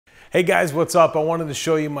Hey guys, what's up? I wanted to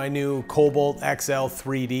show you my new Cobalt XL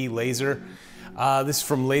 3D laser. This is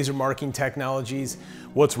from Laser Marking Technologies.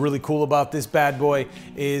 What's really cool about this bad boy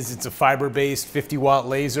is it's a fiber-based 50-watt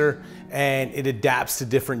laser and it adapts to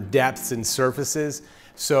different depths and surfaces.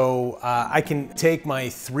 So I can take my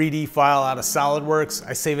 3D file out of Solidworks,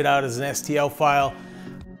 I save it out as an STL file.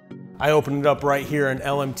 I open it up right here in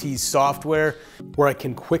LMT's software where I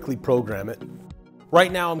can quickly program it.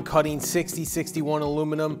 Right now I'm cutting 6061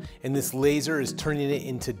 aluminum and this laser is turning it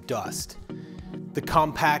into dust. The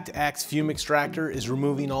Compact X fume extractor is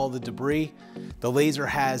removing all the debris. The laser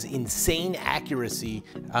has insane accuracy.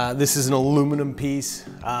 This is an aluminum piece.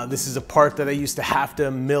 This is a part that I used to have to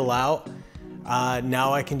mill out.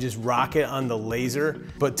 Now I can just rock it on the laser,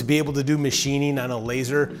 but to be able to do machining on a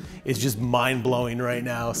laser is just mind-blowing right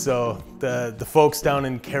now. So the folks down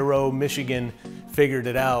in Cairo, Michigan figured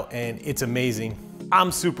it out and it's amazing.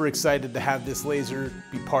 I'm super excited to have this laser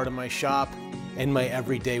be part of my shop and my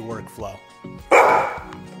everyday workflow.